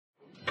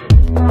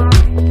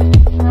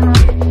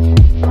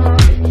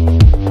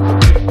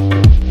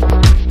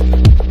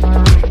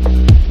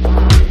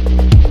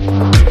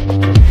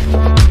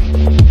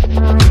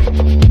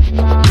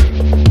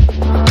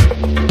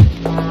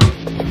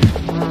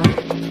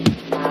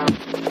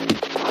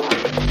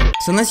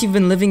So unless you've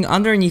been living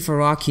underneath a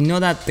rock, you know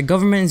that the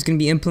government is going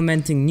to be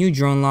implementing new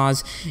drone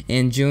laws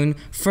in June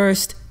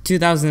 1st,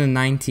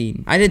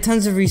 2019. I did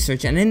tons of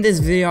research, and in this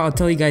video I'll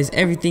tell you guys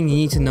everything you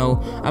need to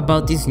know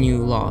about these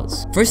new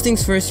laws. First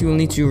things first, you will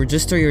need to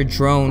register your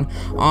drone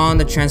on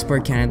the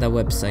Transport Canada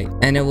website,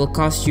 and it will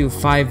cost you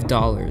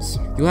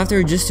 $5. You'll have to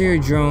register your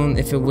drone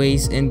if it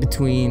weighs in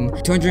between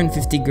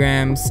 250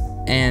 grams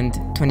and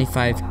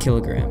 25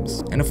 kilograms.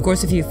 And of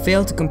course, if you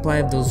fail to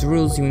comply with those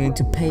rules, you will need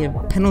to pay a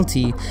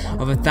penalty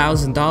of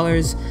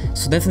 $1,000,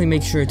 so definitely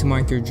make sure to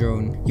mark your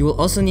drone. You will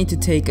also need to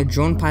take a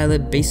drone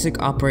pilot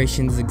basic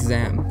operations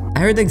exam. I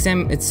heard the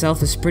exam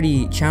itself is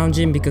pretty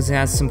challenging because it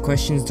has some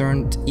questions that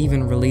aren't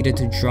even related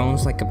to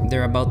drones, like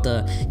they're about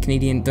the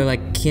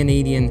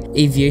Canadian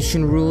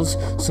aviation rules.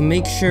 So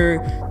make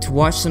sure to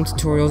watch some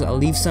tutorials. I'll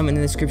leave some in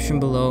the description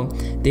below.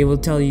 They will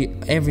tell you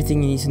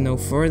everything you need to know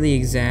for the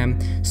exam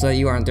so that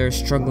you aren't there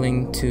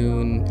struggling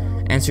to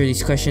answer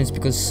these questions,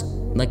 because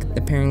like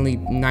apparently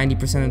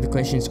 90% of the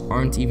questions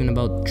aren't even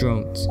about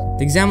drones.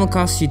 The exam will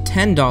cost you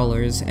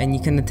 $10, and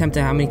you can attempt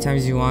it how many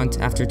times you want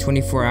after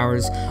 24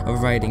 hours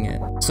of writing it.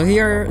 So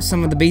here are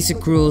some of the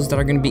basic rules that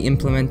are going to be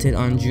implemented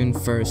on June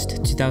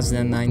 1st,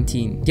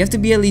 2019. You have to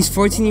be at least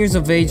 14 years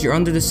of age. You're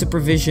under the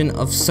supervision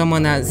of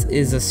someone that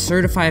is a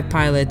certified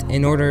pilot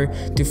in order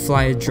to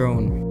fly a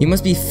drone. You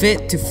must be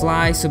fit to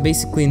fly, so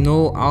basically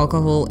no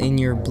alcohol in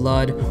your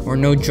blood or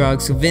no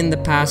drugs within the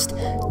past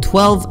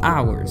 12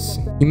 hours.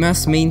 You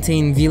must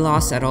maintain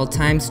VLOS at all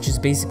times, which is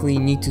basically you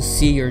need to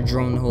see your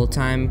drone the whole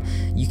time.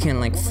 You can't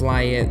like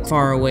fly it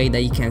far away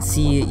that you can't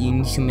see it. You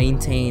need to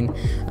maintain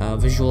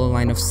visual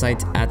line of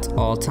sight at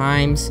all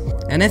times.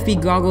 And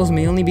FPV goggles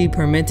may only be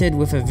permitted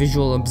with a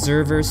visual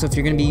observer, so if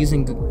you're going to be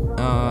using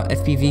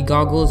FPV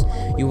goggles,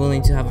 you will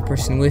need to have a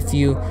person with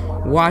you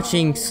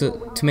watching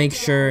to make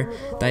sure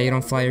that you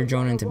don't fly your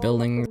drone into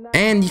buildings.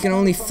 And you can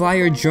only fly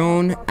your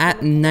drone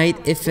at night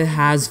if it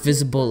has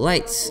visible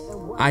lights.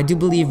 I do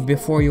believe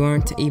before you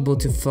weren't able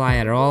to fly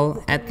at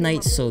all at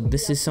night, so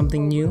this is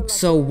something new.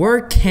 So where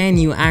can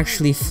you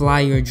actually fly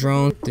your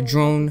drone? The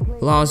drone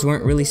laws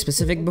weren't really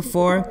specific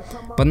before,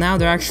 but now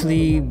they're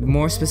actually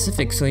more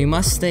specific. So you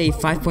must stay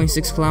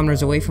 5.6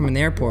 kilometers away from an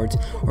airport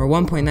or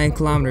 1.9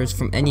 kilometers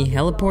from any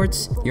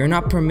heliports. You're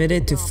not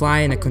permitted to fly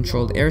in a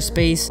controlled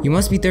airspace. You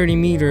must be 30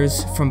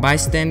 meters from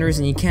bystanders,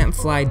 and you can't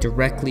fly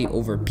directly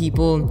over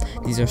people.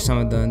 These are some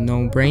of the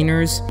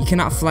no-brainers. You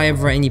cannot fly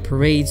over any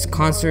parades,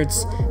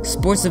 concerts,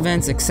 sports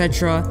events,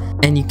 etc.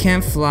 And you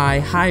can't fly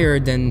higher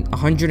than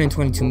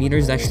 122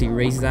 meters. They actually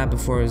raised that.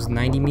 Before it was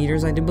 90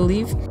 meters, I do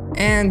believe.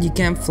 And you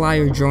can't fly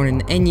your drone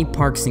in any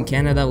parks in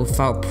Canada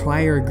without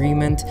prior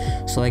agreement.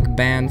 So like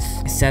Banff,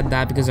 I said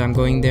that because I'm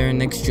going there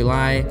next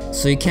July.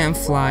 So you can't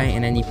fly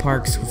in any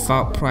parks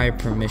without prior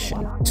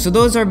permission. So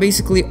those are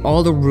basically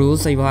all the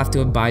rules that you will have to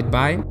abide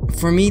by.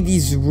 For me,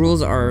 these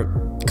rules are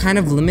kind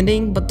of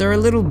limiting, but they're a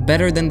little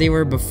better than they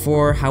were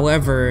before.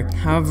 However,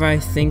 I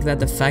think that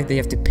the fact that you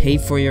have to pay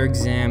for your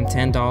exam,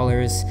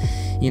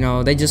 $10, you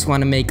know, they just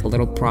want to make a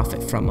little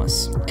profit from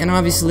us. And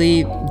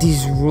obviously,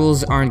 these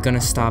rules aren't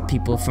gonna stop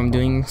people from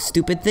doing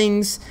stupid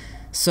things.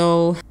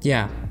 So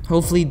yeah,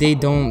 hopefully they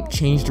don't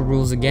change the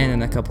rules again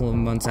in a couple of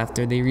months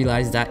after they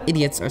realize that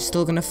idiots are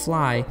still gonna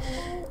fly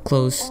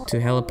close to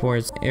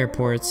heliports,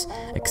 airports,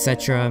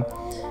 etc.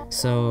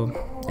 So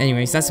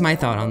anyways, that's my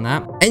thought on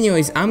that.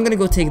 Anyways, I'm gonna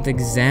go take the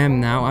exam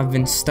now. I've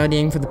been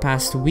studying for the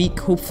past week.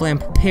 Hopefully I'm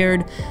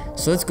prepared.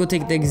 So let's go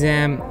take the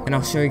exam, and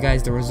I'll show you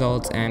guys the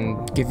results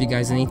and give you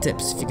guys any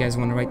tips if you guys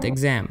want to write the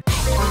exam.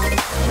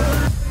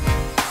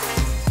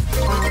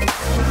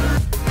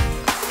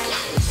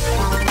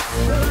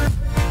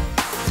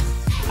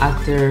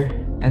 After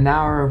an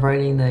hour of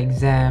writing the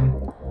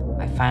exam,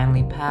 I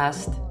finally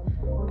passed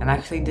and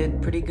actually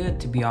did pretty good,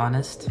 to be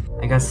honest.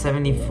 I got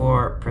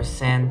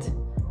 74%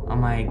 on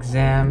my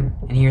exam,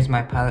 and here's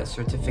my pilot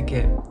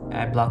certificate.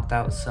 I blocked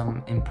out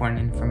some important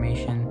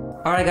information.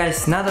 Alright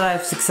guys, now that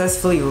I've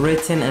successfully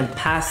written and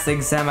passed the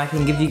exam, I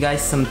can give you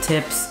guys some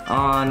tips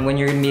on when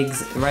you're gonna be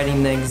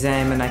writing the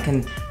exam, and I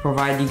can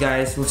provide you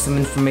guys with some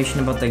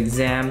information about the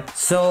exam.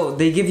 So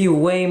they give you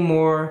way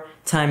more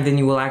time than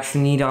you will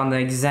actually need on the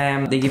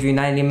exam. They give you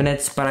 90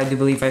 minutes, but I do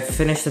believe I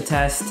finished the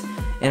test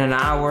in an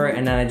hour,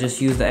 and then I just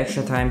used the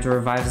extra time to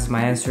revise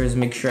my answers,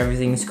 make sure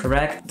everything is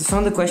correct. Some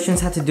of the questions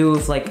had to do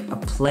with like a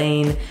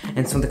plane,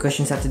 and some of the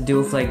questions had to do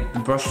with like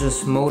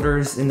brushless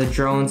motors in the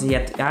drones.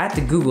 I had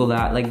to Google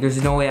that. Like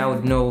there's no way I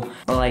would know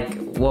like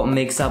what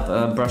makes up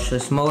a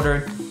brushless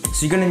motor.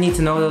 So you're gonna need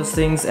to know those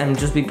things, and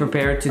just be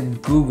prepared to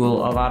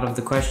Google a lot of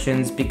the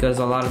questions, because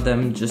a lot of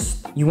them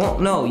just, you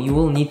won't know, you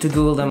will need to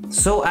Google them.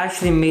 So I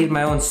actually made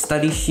my own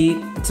study sheet.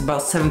 It's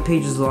about 7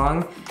 pages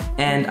long,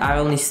 and I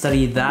only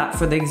studied that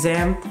for the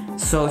exam.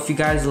 So if you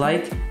guys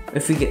like,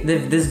 if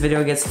this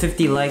video gets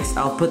 50 likes,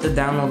 I'll put the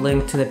download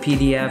link to the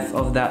PDF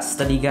of that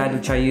study guide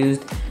which I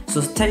used.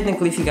 So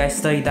technically, if you guys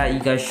study that,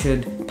 you guys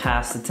should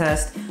pass the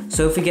test.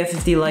 So if we get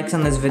 50 likes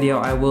on this video,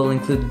 I will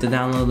include the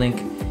download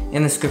link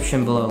in the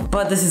description below.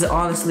 But this is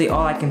honestly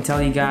all I can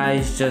tell you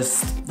guys.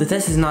 Just the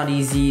test is not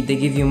easy. They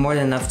give you more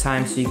than enough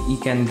time so you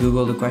can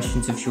Google the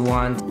questions if you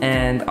want.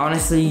 And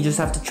honestly, you just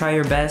have to try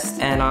your best.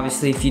 And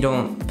obviously, if you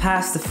don't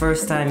pass the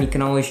first time, you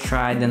can always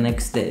try the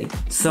next day.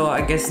 So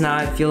I guess now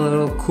I feel a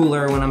little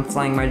cooler when I'm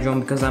flying my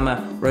drone because I'm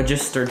a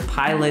registered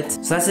pilot.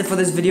 So that's it for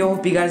this video.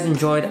 Hope you guys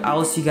enjoyed. I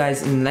will see you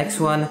guys in the next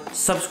one.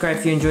 Subscribe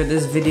if you enjoyed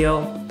this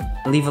video.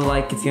 Leave a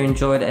like if you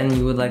enjoyed and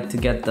you would like to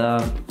get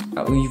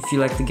if you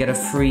like to get a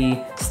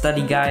free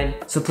study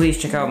guide. So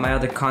please check out my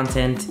other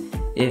content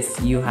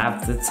if you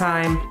have the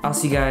time. I'll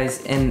see you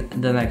guys in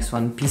the next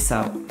one. Peace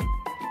out.